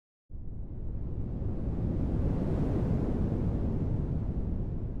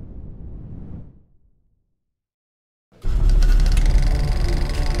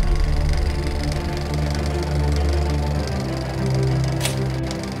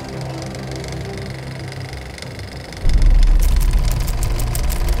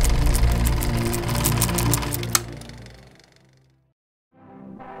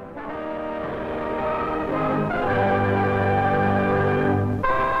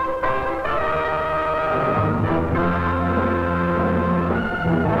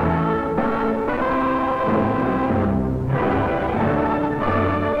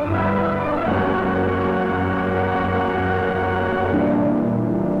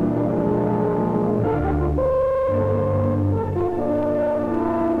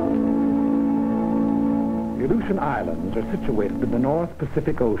Aleutian Islands are situated in the North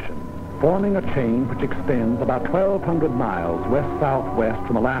Pacific Ocean, forming a chain which extends about 1,200 miles west-southwest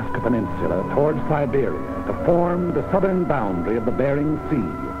from Alaska Peninsula towards Siberia to form the southern boundary of the Bering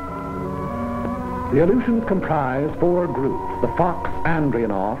Sea. The Aleutians comprise 4 groups, the Fox,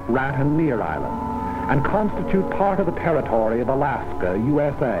 Andreanoff, Rat, and Near Islands, and constitute part of the territory of Alaska,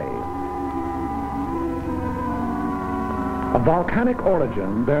 USA. Of volcanic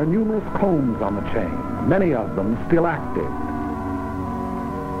origin, there are numerous combs on the chain, many of them still active.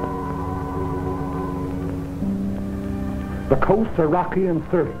 The coasts are rocky and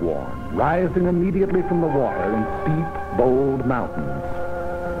surf-worn, rising immediately from the water in steep, bold mountains.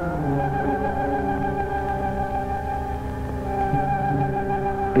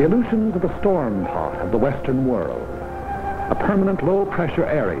 The Aleutians are the storm pot of the Western world. A permanent low-pressure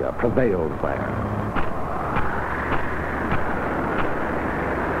area prevails there.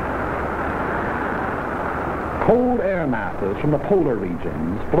 Cold air masses from the polar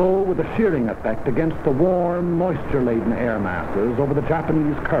regions flow with a shearing effect against the warm, moisture-laden air masses over the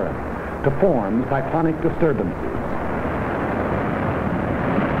Japanese current to form cyclonic disturbances.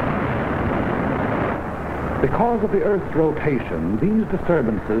 Because of the Earth's rotation, these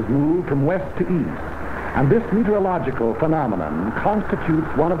disturbances move from west to east, and this meteorological phenomenon constitutes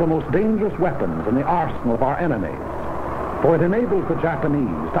one of the most dangerous weapons in the arsenal of our enemies, for it enables the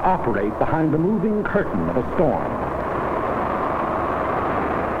Japanese to operate behind the moving curtain of a storm.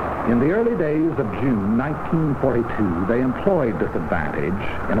 In the early days of June 1942, they employed this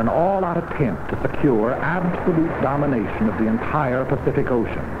advantage in an all-out attempt to secure absolute domination of the entire Pacific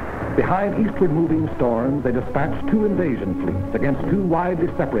Ocean. Behind eastward moving storms, they dispatched 2 invasion fleets against 2 widely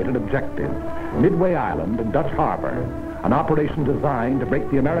separated objectives, Midway Island and Dutch Harbor, an operation designed to break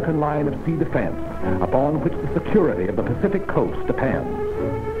the American line of sea defense upon which the security of the Pacific coast depends.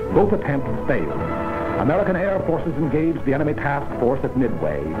 Both attempts failed. American air forces engaged the enemy task force at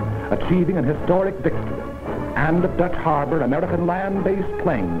Midway, achieving an historic victory. And at Dutch Harbor, American land-based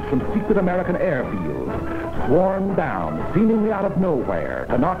planes from secret American airfields swarmed down, seemingly out of nowhere,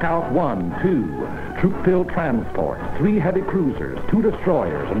 to knock out 1, 2 troop-filled transports, 3 heavy cruisers, 2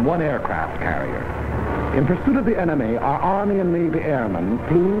 destroyers, and 1 aircraft carrier. In pursuit of the enemy, our Army and Navy airmen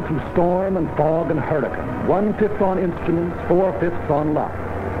flew through storm and fog and hurricane, 1/5 on instruments, 4/5 on luck,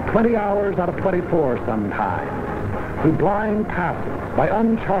 20 hours out of 24 sometimes, through blind passes, by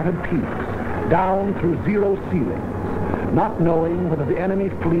uncharted peaks, down through zero ceilings, not knowing whether the enemy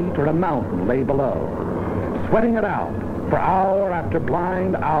fleet or a mountain lay below, sweating it out for hour after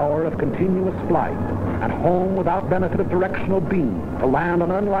blind hour of continuous flight, and home without benefit of directional beam to land on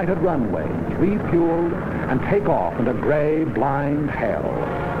unlighted runways, refueled, and take off into gray, blind hell.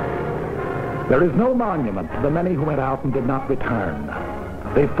 There is no monument to the many who went out and did not return.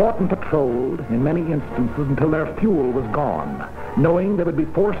 They fought and patrolled, in many instances, until their fuel was gone, knowing they would be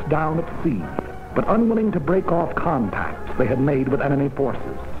forced down at sea, but unwilling to break off contacts they had made with enemy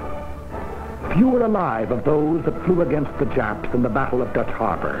forces. Few are alive of those that flew against the Japs in the Battle of Dutch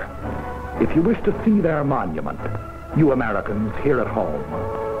Harbor. If you wish to see their monument, you Americans here at home,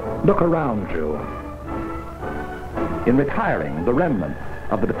 look around you. In retiring, the remnants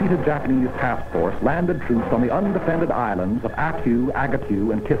of the defeated Japanese task force landed troops on the undefended islands of Attu,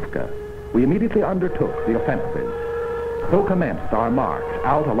 Agatu, and Kiska. We immediately undertook the offensive. So commenced our march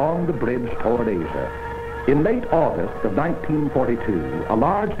out along the bridge toward Asia. In late August of 1942, a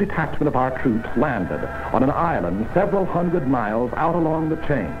large detachment of our troops landed on an island several hundred miles out along the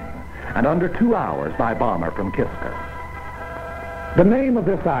chain, and under 2 hours by bomber from Kiska. The name of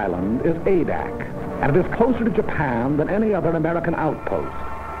this island is Adak, and it is closer to Japan than any other American outpost.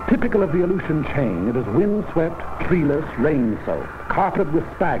 Typical of the Aleutian chain, it is windswept, treeless, rain-soaked, carpeted with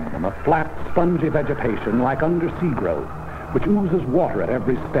sphagnum, a flat, spongy vegetation like undersea growth, which oozes water at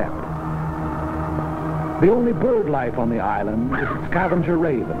every step. The only bird life on the island is scavenger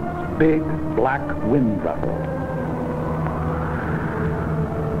ravens, big, black, wind-ruffled.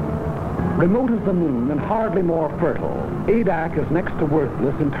 Remote as the moon and hardly more fertile, Adak is next to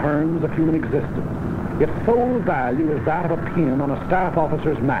worthless in terms of human existence. Its sole value is that of a pin on a staff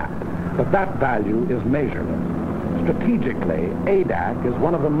officer's map, but that value is measureless. Strategically, Adak is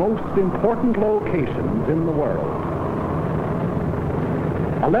one of the most important locations in the world.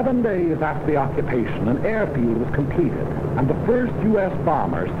 11 days after the occupation, an airfield was completed, and the first U.S.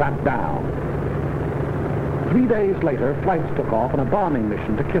 bomber sat down. 3 days later, flights took off on a bombing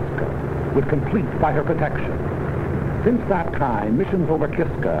mission to Kiska, with complete fighter protection. Since that time, missions over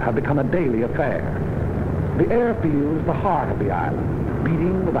Kiska have become a daily affair. The airfield is the heart of the island,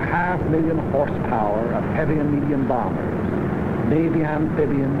 beating with 500,000 horsepower of heavy and medium bombers, Navy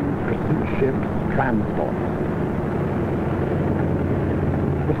amphibians, pursuit ships, transports.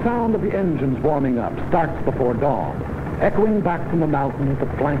 The sound of the engines warming up starts before dawn, echoing back from the mountains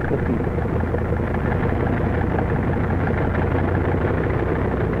that flank the field.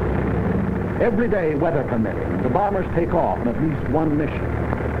 Every day, weather permitting, the bombers take off on at least one mission.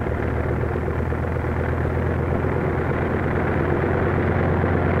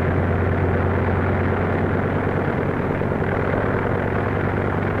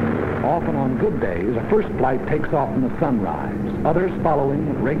 Often on good days, a first flight takes off in the sunrise, others following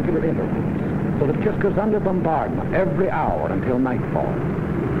at regular intervals, so that it just goes under bombardment every hour until nightfall.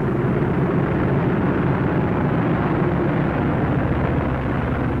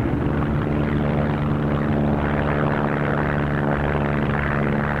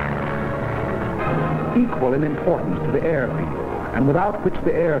 Equal in importance to the airfield, and without which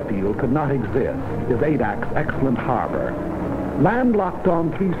the airfield could not exist, is Adak's excellent harbor. Landlocked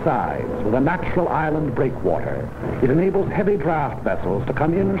on three sides with a natural island breakwater, it enables heavy draft vessels to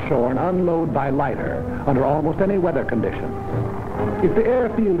come inshore and unload by lighter under almost any weather conditions. If the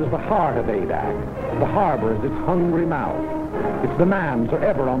airfield is the heart of Adak, the harbor is its hungry mouth. Its demands are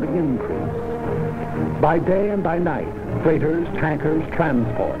ever on the increase. By day and by night, freighters, tankers,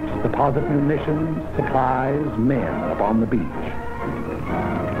 transports deposit munitions, supplies, men upon the beach.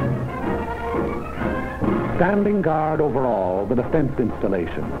 Standing guard over all the defense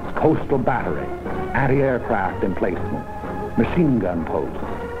installations, coastal batteries, anti-aircraft emplacements, machine gun posts.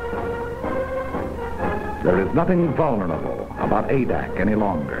 There is nothing vulnerable about Adak any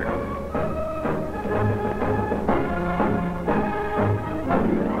longer.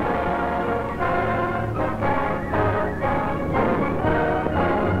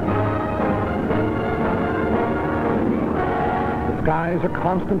 Skies are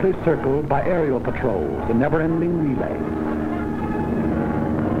constantly circled by aerial patrols and never-ending relays.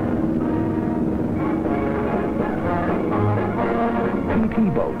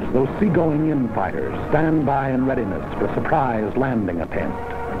 PT boats, those seagoing in-fighters, stand by in readiness for a surprise landing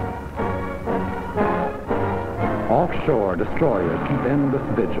attempt. Offshore, destroyers keep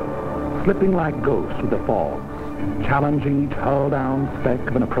endless vigil, slipping like ghosts through the fogs, challenging each hull-down speck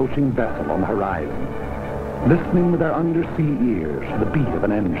of an approaching vessel on the horizon. Listening with their undersea ears to the beat of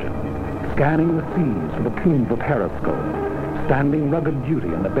an engine, scanning the seas with a plume of a periscope, standing rugged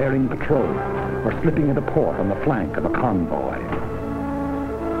duty in the Bering Patrol, or slipping into port on the flank of a convoy.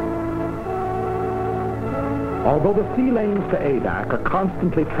 Although the sea lanes to Adak are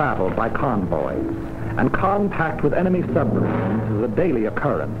constantly traveled by convoys, and contact with enemy submarines is a daily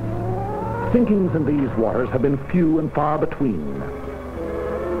occurrence, sinkings in these waters have been few and far between.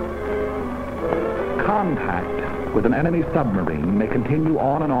 Contact with an enemy submarine may continue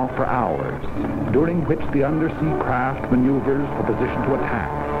on and off for hours, during which the undersea craft maneuvers for position to attack,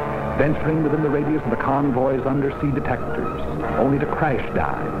 venturing within the radius of the convoy's undersea detectors, only to crash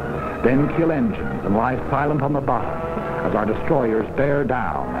dive, then kill engines and lie silent on the bottom as our destroyers bear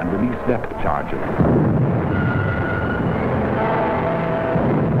down and release depth charges.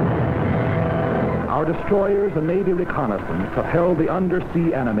 Our destroyers and Navy reconnaissance have held the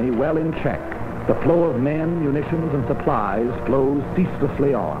undersea enemy well in check. The flow of men, munitions, and supplies flows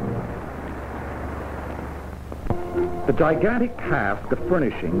ceaselessly on. The gigantic task of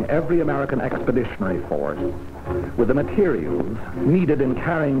furnishing every American expeditionary force with the materials needed in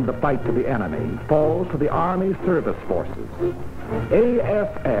carrying the fight to the enemy falls to the Army Service Forces.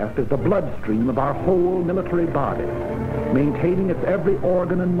 ASF is the bloodstream of our whole military body, maintaining its every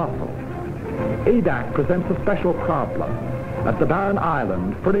organ and muscle. Adak presents a special problem, as the barren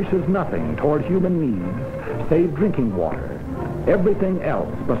island furnishes nothing toward human needs save drinking water. Everything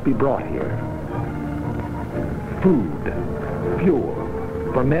else must be brought here. Food, fuel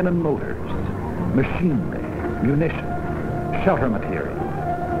for men and motors, machinery, munitions, shelter materials.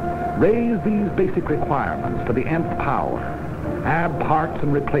 Raise these basic requirements to the nth power. Add parts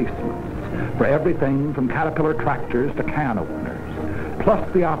and replacements for everything from Caterpillar tractors to can openers,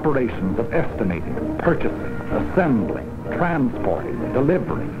 plus the operations of estimating, purchasing, assembling, transporting,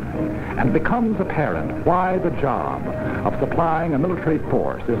 delivering, and becomes apparent why the job of supplying a military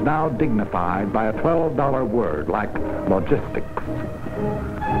force is now dignified by a $12 word like logistics.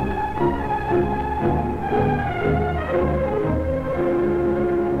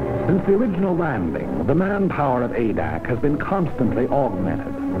 Since the original landing, the manpower of Adak has been constantly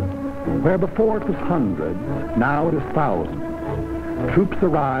augmented. Where before it was hundreds, now it is thousands. Troops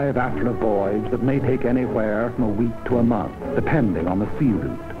arrive after a voyage that may take anywhere from a week to a month, depending on the sea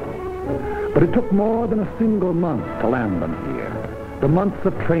route. But it took more than a single month to land them here. The months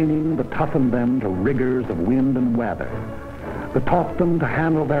of training that toughened them to rigors of wind and weather, that taught them to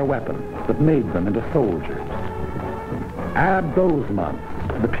handle their weapons, that made them into soldiers. Add those months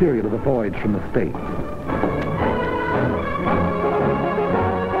to the period of the voyage from the States.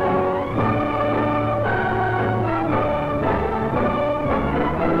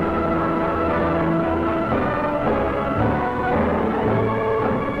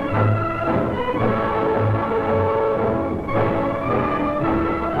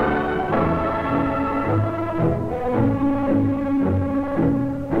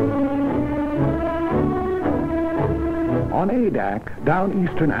 On Adak,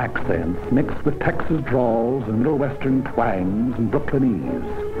 down-eastern accents mixed with Texas drawls and Middle Western twangs and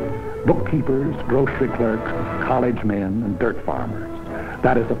Brooklynese. Bookkeepers, grocery clerks, college men, and dirt farmers.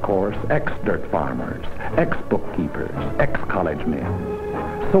 That is, of course, ex-dirt farmers, ex-bookkeepers, ex-college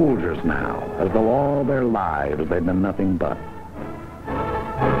men. Soldiers now, as though all their lives they'd been nothing but.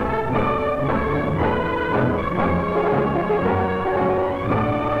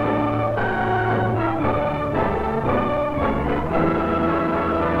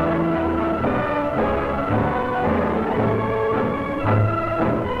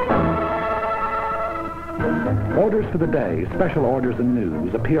 Orders for the day, special orders and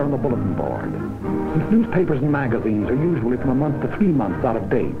news appear on the bulletin board. Since newspapers and magazines are usually from a month to 3 months out of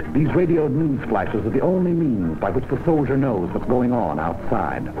date, these radioed news flashes are the only means by which the soldier knows what's going on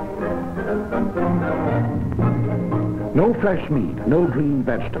outside. No fresh meat, no green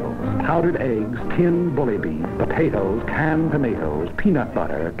vegetables, powdered eggs, tinned bully beef, potatoes, canned tomatoes, peanut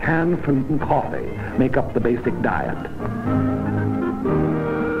butter, canned fruit, and coffee make up the basic diet.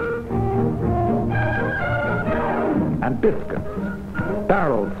 And biscuits,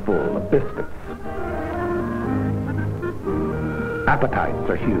 barrels full of biscuits. Appetites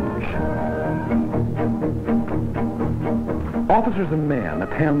are huge. Officers and men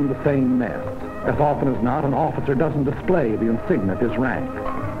attend the same mess. As often as not, an officer doesn't display the insignia of his rank.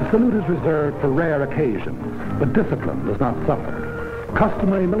 The salute is reserved for rare occasions, but discipline does not suffer.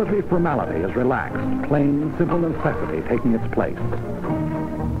 Customary military formality is relaxed, plain, simple necessity taking its place.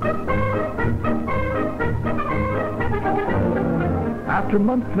 After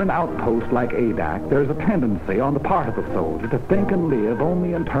months in an outpost like Adak, there's a tendency on the part of the soldier to think and live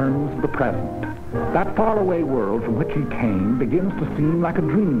only in terms of the present. That faraway world from which he came begins to seem like a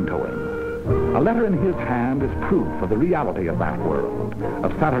dream to him. A letter in his hand is proof of the reality of that world,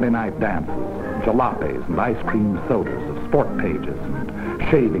 of Saturday night dances, jalopies and ice cream sodas, of sport pages and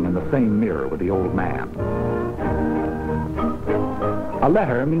shaving in the same mirror with the old man. A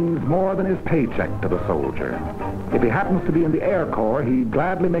letter means more than his paycheck to the soldier. If he happens to be in the Air Corps, he'd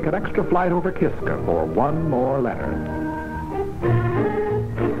gladly make an extra flight over Kiska for one more letter.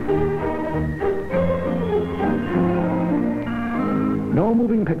 No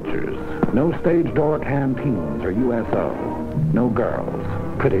moving pictures, no stage door canteens or USO, no girls,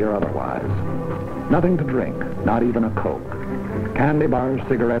 pretty or otherwise. Nothing to drink, not even a Coke. Candy bars,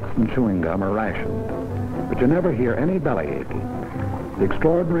 cigarettes, and chewing gum are rationed. But you never hear any belly aching. The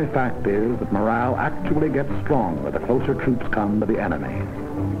extraordinary fact is that morale actually gets stronger the closer troops come to the enemy.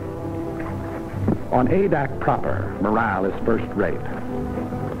 On Adak proper, morale is first rate.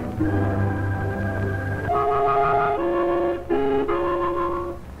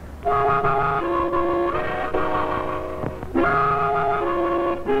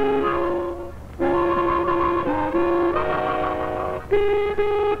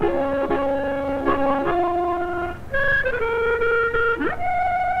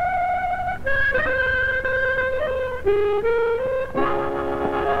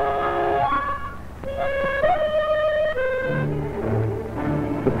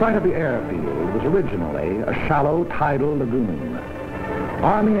 The site of the airfield was originally a shallow tidal lagoon.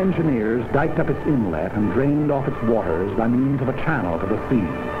 Army engineers diked up its inlet and drained off its waters by means of a channel to the sea.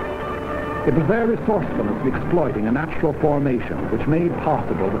 It was their resourcefulness in exploiting a natural formation which made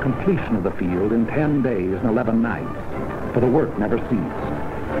possible the completion of the field in 10 days and 11 nights, for the work never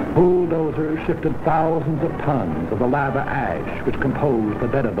ceased. Bulldozers shifted thousands of tons of the lava ash which composed the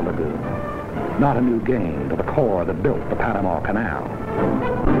bed of the lagoon. Not a new gain to the Corps that built the Panama Canal.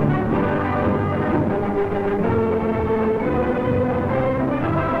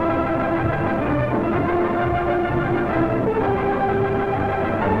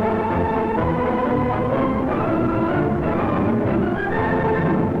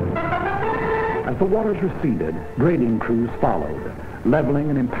 As the waters receded, grading crews followed, leveling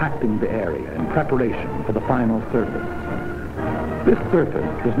and impacting the area in preparation for the final surface. This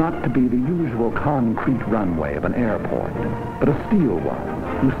surface was not to be the usual concrete runway of an airport, but a steel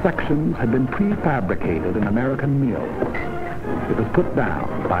one, whose sections had been prefabricated in American mills. It was put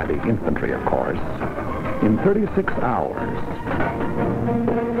down, by the infantry of course, in 36 hours.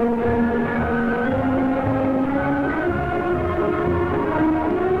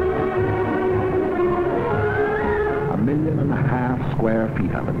 square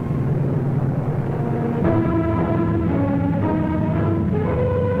feet of it.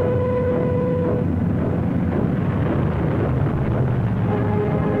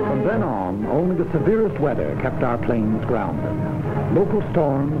 From then on, only the severest weather kept our planes grounded. Local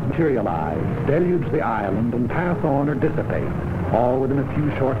storms materialize, deluge the island, and pass on or dissipate, all within a few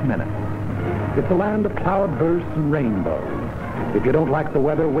short minutes. It's a land of cloud bursts and rainbows. If you don't like the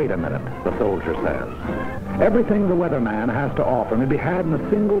weather, wait a minute, the soldier says. Everything the weatherman has to offer may be had in a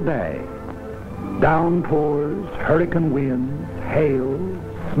single day. Downpours, hurricane winds, hail,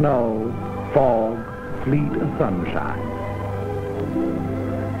 snow, fog, sleet, and sunshine.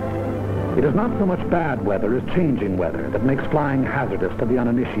 It is not so much bad weather as changing weather that makes flying hazardous to the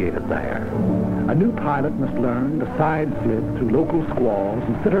uninitiated there. A new pilot must learn to side slip through local squalls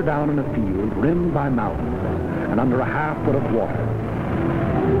and sit her down in a field rimmed by mountains and under a half foot of water.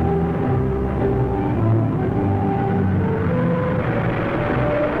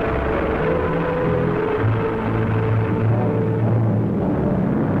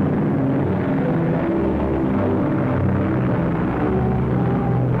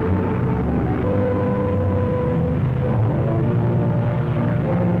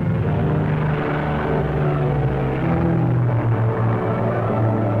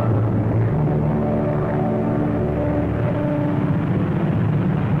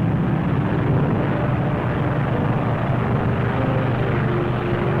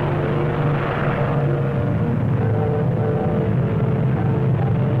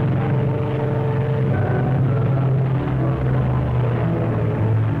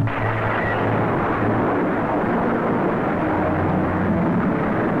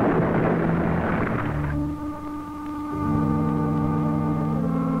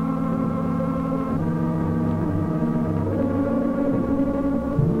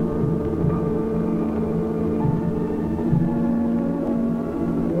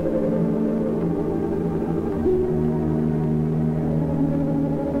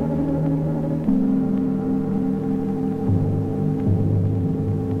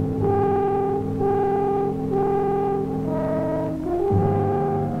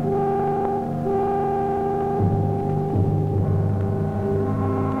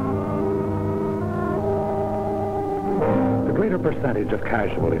 Percentage of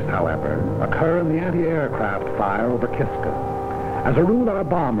casualties, however, occur in the anti-aircraft fire over Kiska. As a rule, our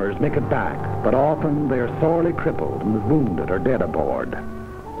bombers make it back, but often they are sorely crippled and wounded or dead aboard.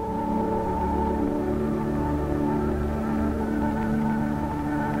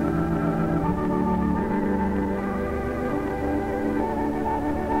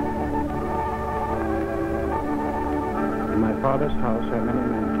 In my father's house are many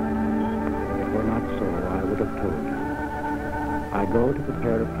mansions. If it were not so, I would have told you. I go to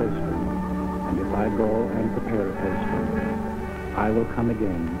prepare a place for you, and if I go and prepare a place for you, I will come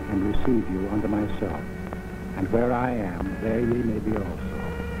again and receive you unto myself. And where I am, there ye may be also.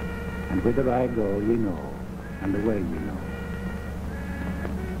 And whither I go ye know, and the way ye know.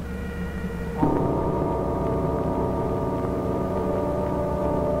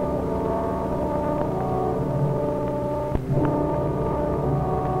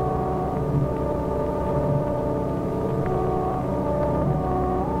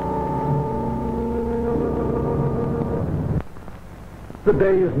 The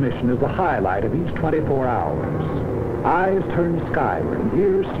day's mission is the highlight of each 24 hours. Eyes turn skyward and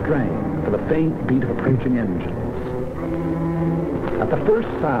ears strain for the faint beat of approaching engines. At the first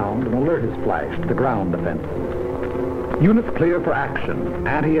sound, an alert is flashed to the ground defenses. Units clear for action.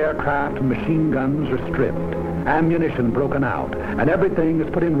 Anti-aircraft and machine guns are stripped, ammunition broken out, and everything is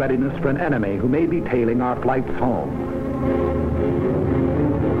put in readiness for an enemy who may be tailing our flights home.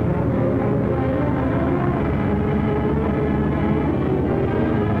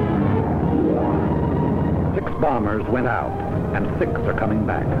 Bombers went out, and 6 are coming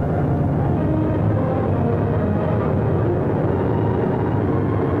back.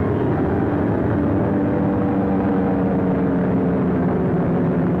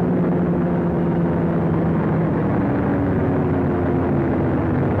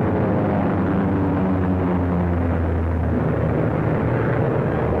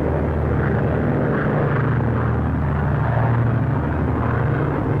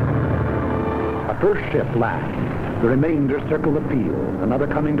 First ship lands. The remainder circle the field, another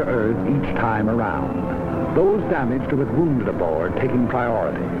coming to Earth each time around. Those damaged or with wounded aboard taking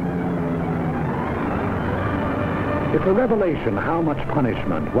priority. It's a revelation how much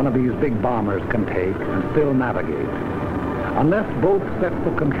punishment one of these big bombers can take and still navigate. Unless both sets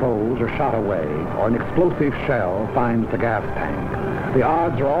of controls are shot away or an explosive shell finds the gas tank, the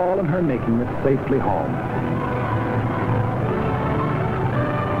odds are all in her making it safely home.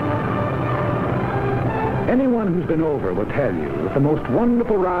 Anyone who's been over will tell you that the most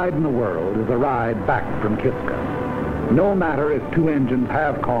wonderful ride in the world is the ride back from Kiska. No matter if two engines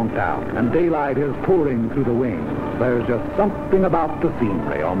have conked out and daylight is pouring through the wings, there's just something about the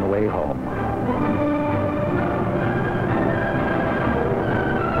scenery on the way home.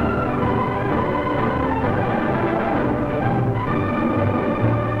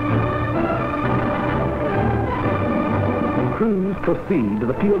 Crews proceed to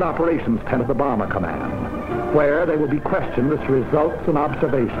the field operations tent of the Bomber Command, where they will be questioned as to results and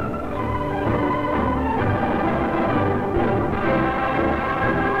observations.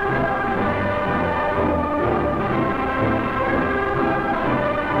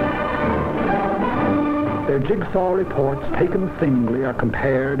 Their jigsaw reports, taken singly, are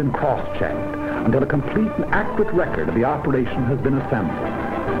compared and cross-checked until a complete and accurate record of the operation has been assembled.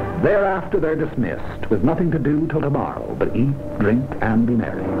 Thereafter, they're dismissed, with nothing to do till tomorrow but eat, drink, and be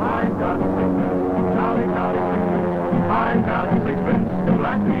merry. I've got sixpence to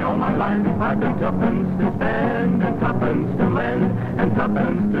last me all my life. I've got tuppence to spend, and tuppence to lend, and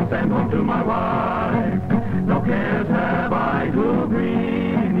tuppence to send home to my wife. No cares have I to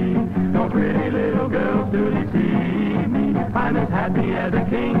grieve me, no pretty little girls to deceive me. I'm as happy as a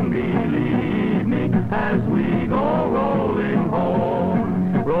king, believe me, as we go rolling home.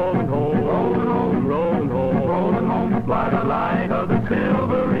 Rolling home, rolling home, rolling home, rolling home, by the light of the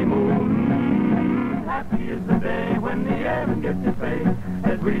silvery moon. Happy is the day when the airman gets his face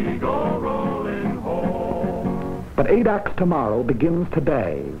as we go rolling home. But ADAC's tomorrow begins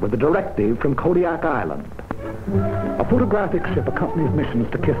today with a directive from Kodiak Island. A photographic ship accompanies missions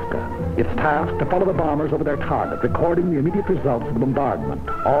to Kiska. It's tasked to follow the bombers over their target, recording the immediate results of the bombardment,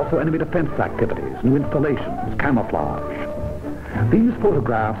 also enemy defense activities, new installations, camouflage. These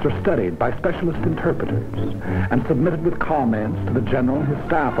photographs are studied by specialist interpreters and submitted with comments to the General and his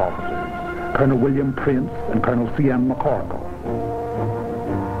staff officers, Colonel William Prince and Colonel C.M. McCorkle.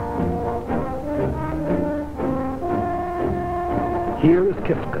 Here is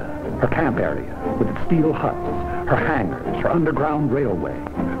Kiska, her camp area, with its steel huts, her hangars, her underground railway,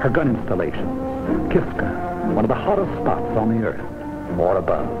 her gun installations. Kiska, one of the hottest spots on the earth, or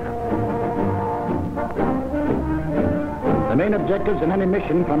above. The main objectives in any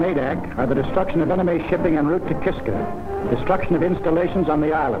mission from ADAC are the destruction of enemy shipping en route to Kiska, destruction of installations on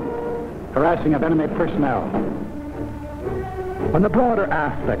the island, harassing of enemy personnel. When the broader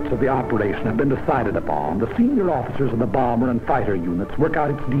aspects of the operation have been decided upon, the senior officers of the bomber and fighter units work out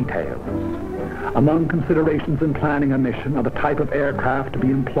its details. Among considerations in planning a mission are the type of aircraft to be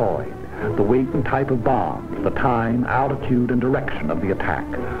employed, the weight and type of bombs, the time, altitude, and direction of the attack.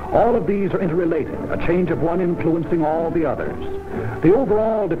 All of these are interrelated, a change of one influencing all the others. The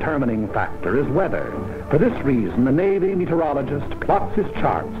overall determining factor is weather. For this reason, the Navy meteorologist plots his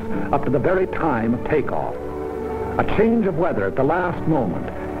charts up to the very time of takeoff. A change of weather at the last moment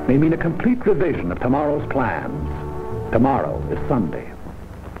may mean a complete revision of tomorrow's plans. Tomorrow is Sunday.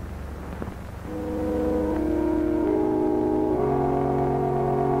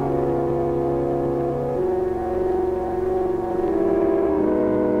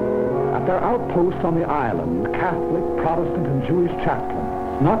 At their outposts on the island, Catholic, Protestant, and Jewish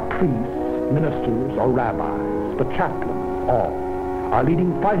chaplains, not priests, ministers, or rabbis, but chaplains, all, are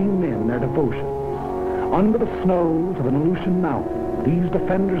leading fighting men in their devotions. Under the snows of an Aleutian mountain, these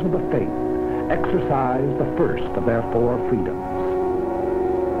defenders of the faith exercise the first of their four freedoms.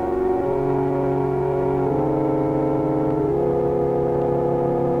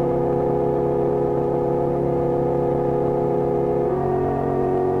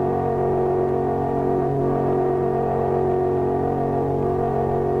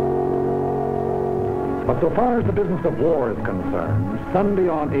 But so far as the business of war is concerned, Sunday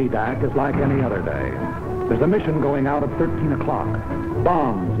on ADAC is like any other day. There's a mission going out at 13 o'clock.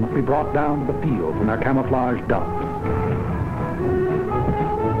 Bombs must be brought down to the field from their camouflage dumps.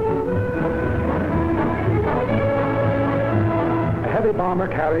 A heavy bomber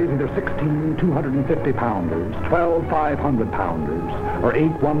carries either 16 250-pounders, 12 500-pounders, or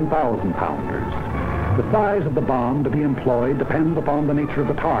 8 1,000-pounders. The size of the bomb to be employed depends upon the nature of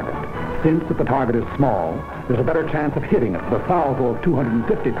the target. Since if the target is small, there's a better chance of hitting it with a salvo of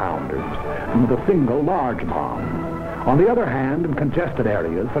 250-pounders than with a single large bomb. On the other hand, in congested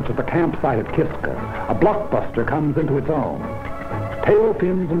areas, such as the campsite at Kiska, a blockbuster comes into its own. Tail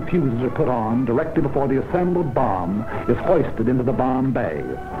fins and fuses are put on directly before the assembled bomb is hoisted into the bomb bay.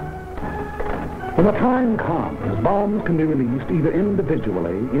 When the time comes, bombs can be released either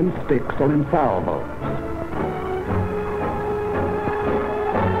individually, in sticks, or in salvos.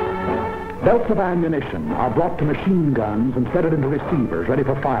 Belts of ammunition are brought to machine guns and fed into receivers ready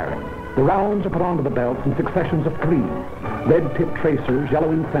for firing. The rounds are put onto the belts in successions of 3. Red-tip tracers,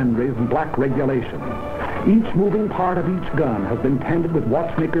 yellow incendiaries, and black regulations. Each moving part of each gun has been tended with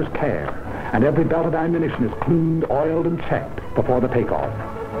watchmaker's care, and every belt of ammunition is cleaned, oiled, and checked before the takeoff.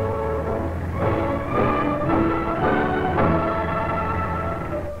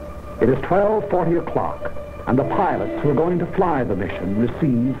 It is 12:40 o'clock, and the pilots who are going to fly the mission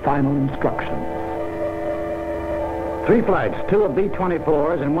receive final instructions. 3 flights, 2 of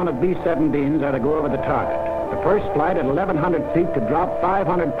B-24s and 1 of B-17s are to go over the target. The first flight at 1,100 feet to drop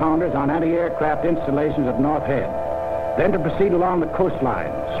 500-pounders on anti-aircraft installations at North Head. Then to proceed along the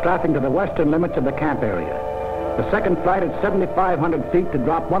coastline, strapping to the western limits of the camp area. The second flight at 7,500 feet to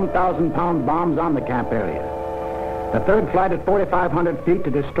drop 1,000-pound bombs on the camp area. The third flight at 4,500 feet to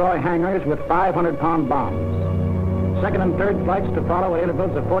destroy hangars with 500-pound bombs. Second and third flights to follow at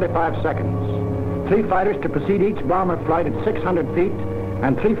intervals of 45 seconds. 3 fighters to precede each bomber flight at 600 feet,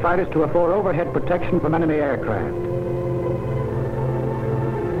 and 3 fighters to afford overhead protection from enemy aircraft.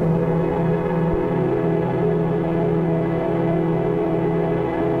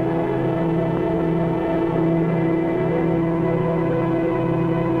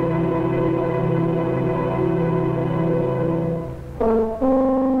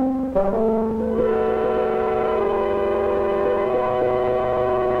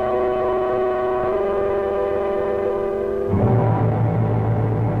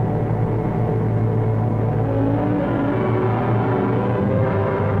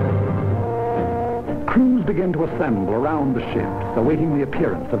 Begin to assemble around the ships, awaiting the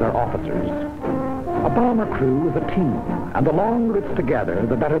appearance of their officers. A bomber crew is a team, and the longer it's together,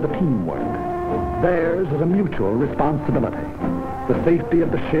 the better the teamwork. Theirs is a mutual responsibility. The safety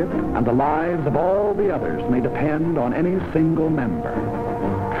of the ship and the lives of all the others may depend on any single member.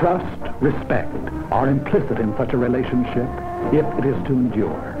 Trust, respect are implicit in such a relationship if it is to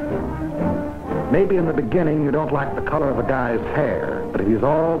endure. Maybe in the beginning you don't like the color of a guy's hair, but if he's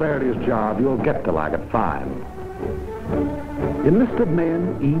all there at his job, you'll get to like it fine. Enlisted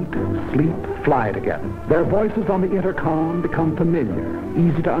men eat, sleep, fly together. Their voices on the intercom become familiar,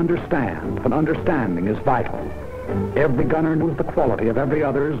 easy to understand, and understanding is vital. Every gunner knows the quality of every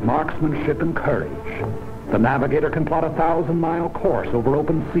other's marksmanship and courage. The navigator can plot a 1,000-mile course over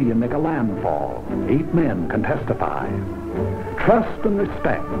open sea and make a landfall. 8 men can testify. Trust and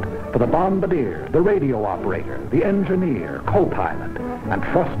respect for the bombardier, the radio operator, the engineer, co-pilot, and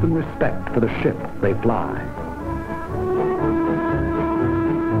trust and respect for the ship they fly.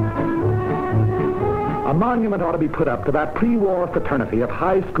 A monument ought to be put up to that pre-war fraternity of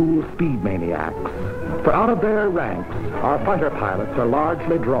high school speed maniacs. For out of their ranks, our fighter pilots are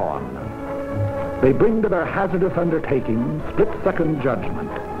largely drawn. They bring to their hazardous undertakings split-second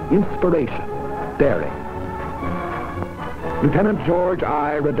judgment, inspiration, daring. Lieutenant George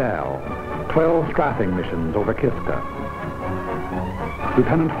I. Riddell, 12 strafing missions over Kiska.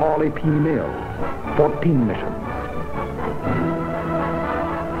 Lieutenant Hawley P. Mills, 14 missions.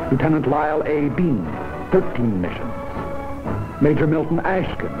 Lieutenant Lyle A. Bean, 13 missions. Major Milton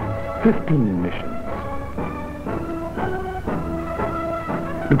Ashkin, 15 missions.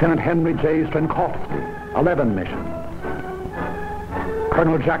 Lieutenant Henry J. Strenkowski, 11 missions.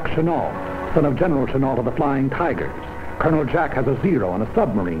 Colonel Jack Chenault, son of General Chenault of the Flying Tigers. Colonel Jack has a 0 and a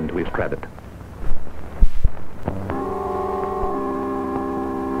submarine to his credit.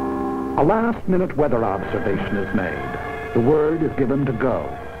 A last-minute weather observation is made. The word is given to go.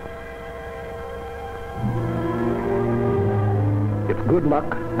 It's good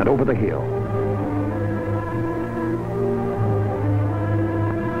luck and over the hill.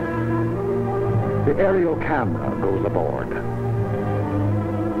 The aerial camera goes aboard.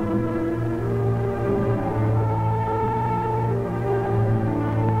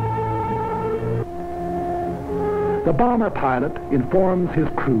 The bomber pilot informs his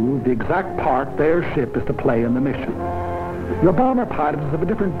crew of the exact part their ship is to play in the mission. Your bomber pilot is of a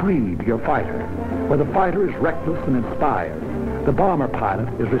different breed to your fighter. Where the fighter is reckless and inspired, the bomber pilot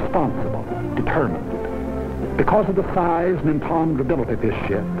is responsible, determined. Because of the size and imponderability of his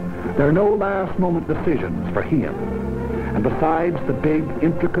ship, there are no last-moment decisions for him. And besides the big,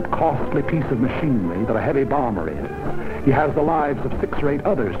 intricate, costly piece of machinery that a heavy bomber is, he has the lives of 6 or 8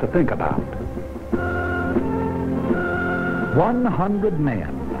 others to think about. 100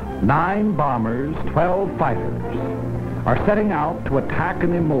 men, 9 bombers, 12 fighters, are setting out to attack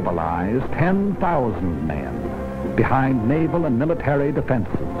and immobilize 10,000 men behind naval and military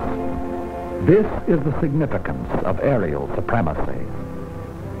defenses. This is the significance of aerial supremacy.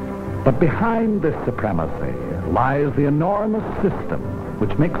 But behind this supremacy lies the enormous system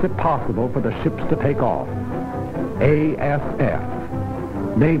which makes it possible for the ships to take off.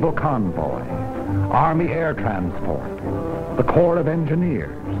 ASF, Naval Convoy, Army Air Transport, the Corps of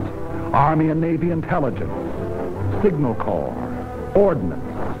Engineers, Army and Navy Intelligence, Signal Corps,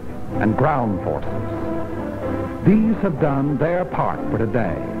 Ordnance, and Ground Forces. These have done their part for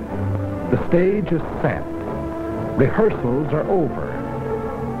today. The stage is set. Rehearsals are over.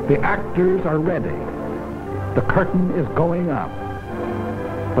 The actors are ready. The curtain is going up.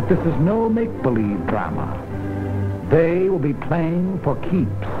 But this is no make-believe drama. They will be playing for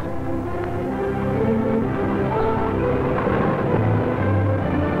keeps.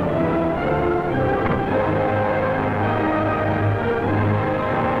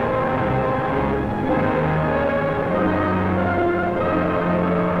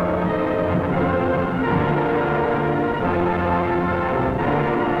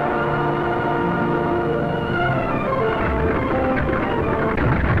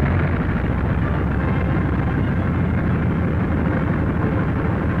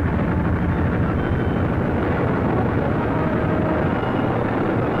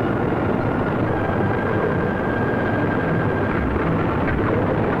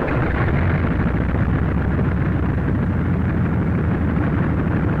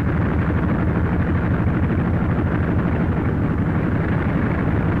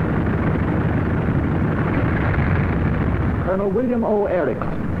 Colonel William O.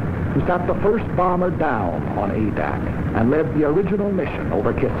 Erickson, who shot the first bomber down on Adak and led the original mission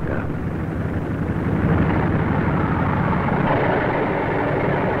over Kiska.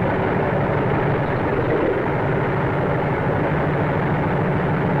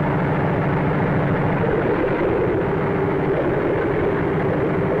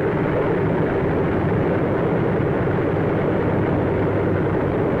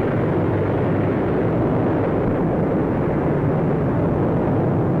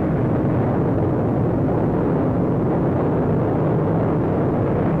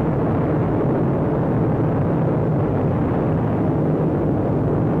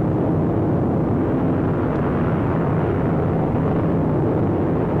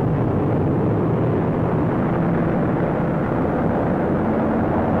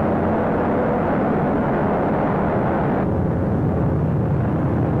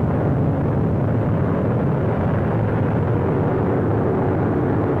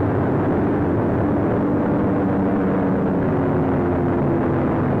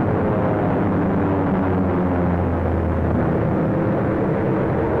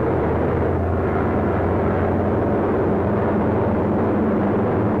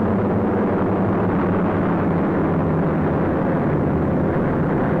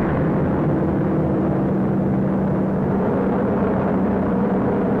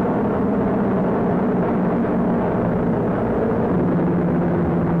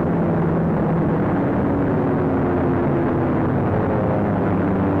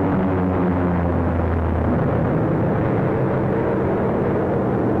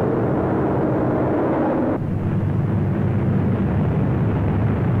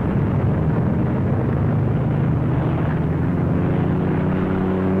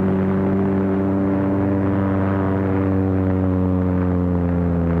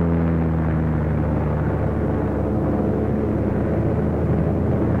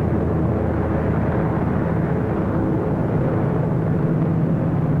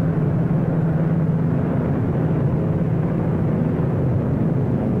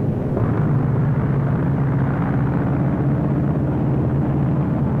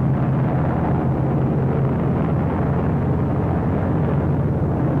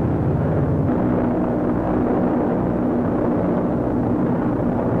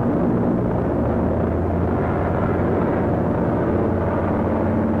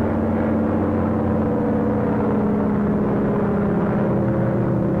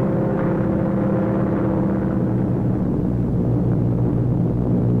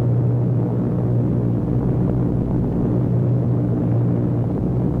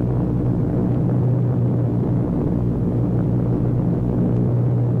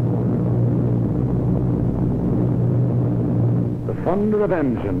 thunder of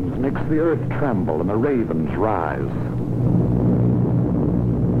engines makes the earth tremble and the ravens rise.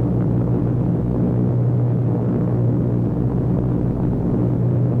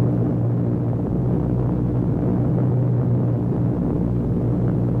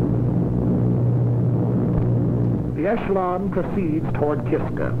 The echelon proceeds toward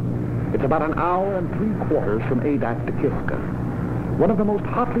Kiska. It's about an hour and 3/4 from Adak to Kiska, one of the most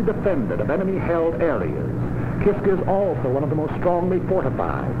hotly defended of enemy-held areas. Kiska is also one of the most strongly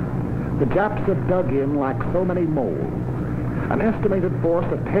fortified. The Japs have dug in like so many moles. An estimated force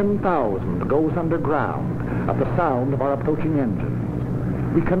of 10,000 goes underground at the sound of our approaching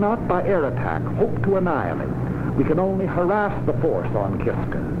engines. We cannot, by air attack, hope to annihilate. We can only harass the force on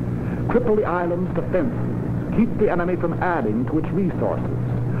Kiska, cripple the island's defenses, keep the enemy from adding to its resources,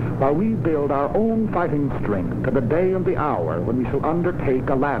 while we build our own fighting strength to the day and the hour when we shall undertake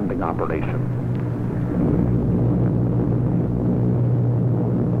a landing operation.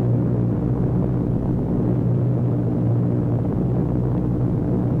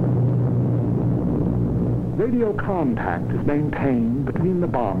 Radio contact is maintained between the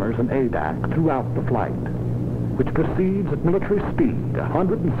bombers and ADAC throughout the flight, which proceeds at military speed,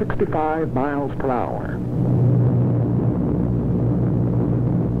 165 miles per hour.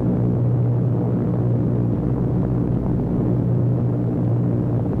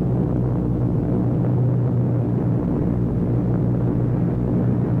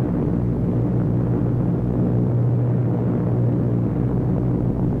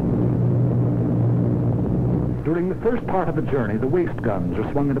 During the first part of the journey, the waist guns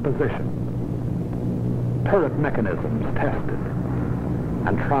are swung into position, turret mechanisms tested,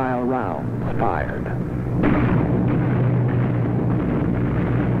 and trial rounds fired.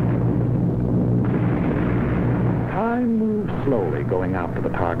 Time moves slowly going out to the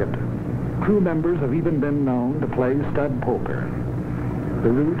target. Crew members have even been known to play stud poker. The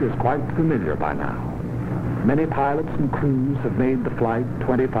route is quite familiar by now. Many pilots and crews have made the flight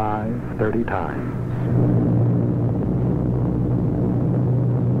 25, 30 times.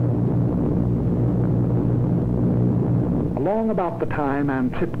 Along about the time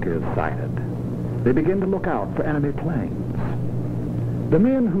Anchitka is sighted, they begin to look out for enemy planes. The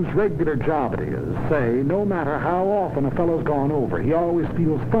men whose regular job it is say no matter how often a fellow's gone over, he always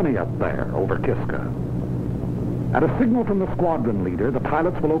feels funny up there over Kiska. At a signal from the squadron leader, the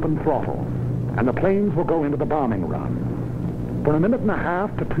pilots will open throttle, and the planes will go into the bombing run. For a minute and a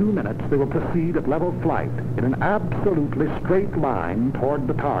half to 2 minutes, they will proceed at level flight in an absolutely straight line toward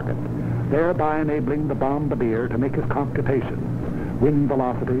the target, thereby enabling the bombardier to make his computations: wind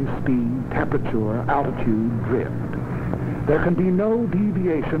velocity, speed, temperature, altitude, drift. There can be no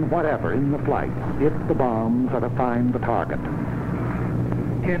deviation whatever in the flights if the bombs are to find the target.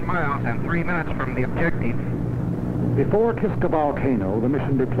 10 miles and 3 minutes from the objective. Before Kiska Volcano, the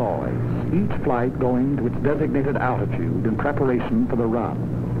mission deploys, each flight going to its designated altitude in preparation for the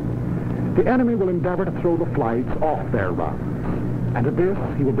run. The enemy will endeavor to throw the flights off their runs, and to this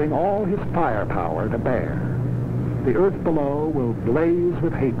he will bring all his firepower to bear. The earth below will blaze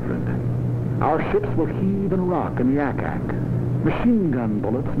with hatred. Our ships will heave and rock in the ack-ack. Machine gun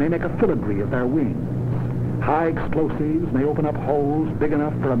bullets may make a filigree of their wings. High explosives may open up holes big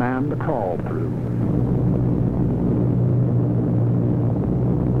enough for a man to crawl through.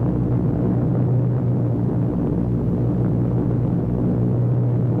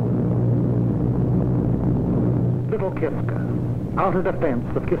 Little Kiska, outer defense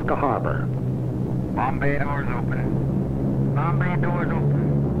of Kiska Harbor. Bomb bay doors open. Bomb bay doors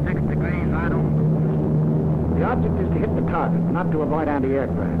open. 6 degrees right on. The object is to hit the target, not to avoid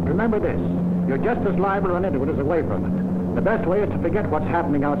anti-aircraft. Remember this, you're just as liable to run into it as away from it. The best way is to forget what's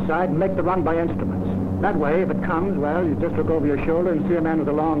happening outside and make the run by instruments. That way, if it comes, well, you just look over your shoulder and see a man with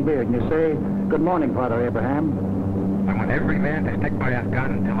a long beard, and you say, "Good morning, Father Abraham." I want every man to stick by his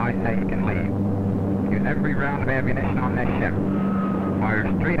gun until I say he can leave. Use every round of ammunition on this ship. Fire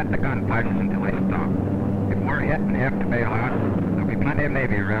straight at the gun flashes until they stop. If we're hit and have to bail out, there'll be plenty of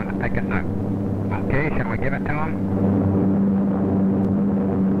Navy around to pick us up. Okay, shall we give it to them?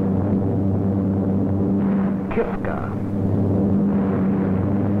 Kiska.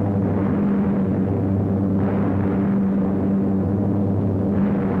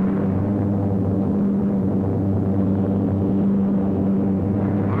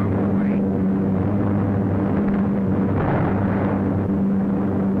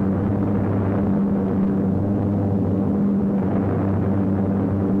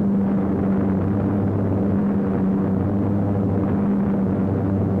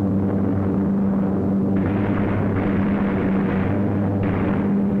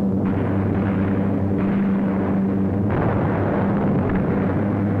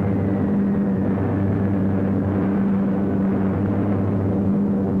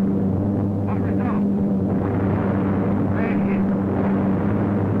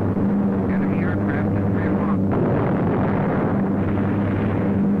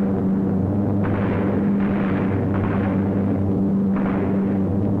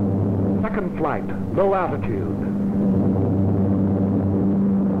 Flight, low altitude.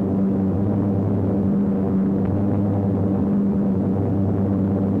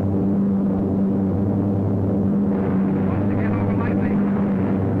 Once again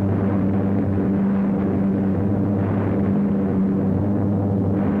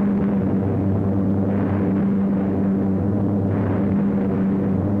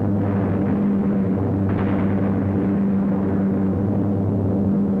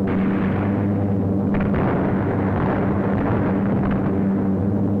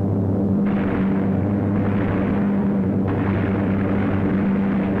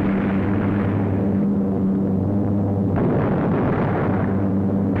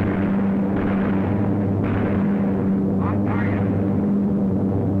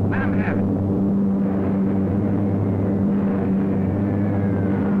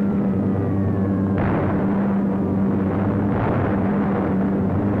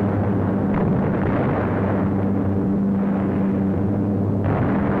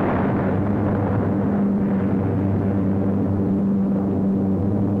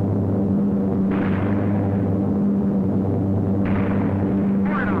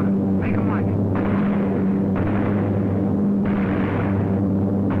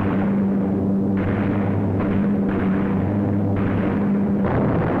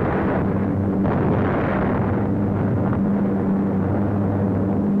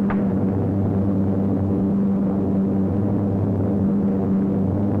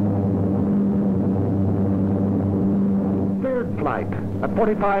site at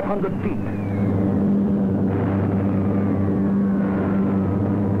 4,500 feet.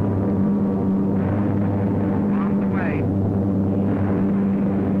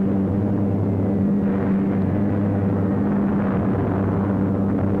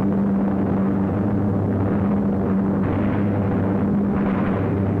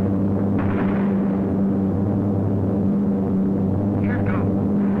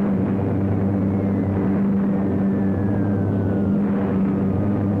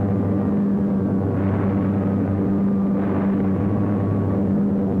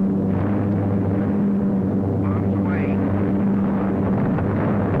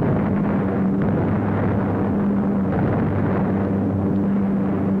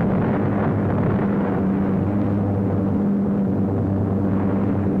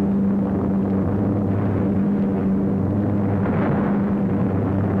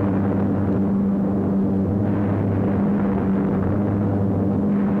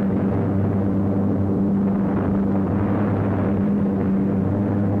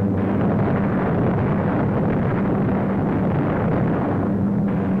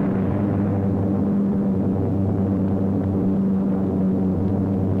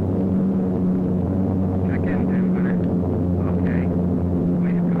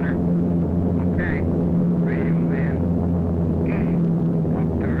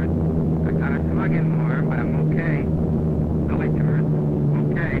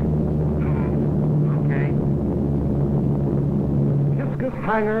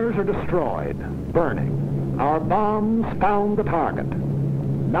 Hangars are destroyed, burning. Our bombs found the target.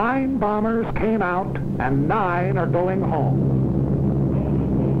 9 bombers came out, and 9 are going home.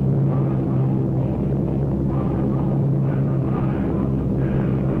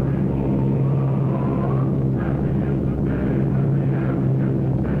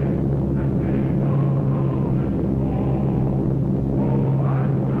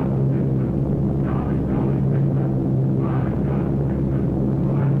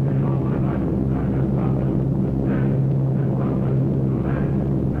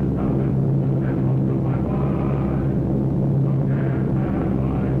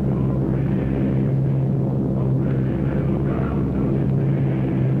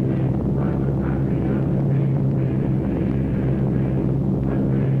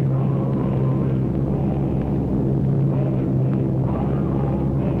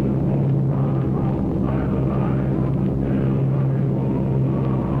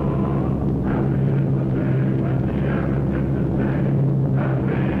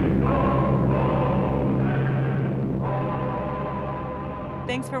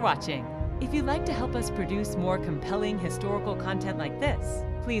 Thanks for watching. If you'd like to help us produce more compelling historical content like this,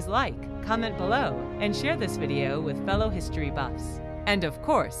 please like, comment below, and share this video with fellow history buffs. And of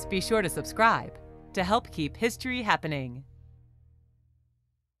course, be sure to subscribe to help keep history happening.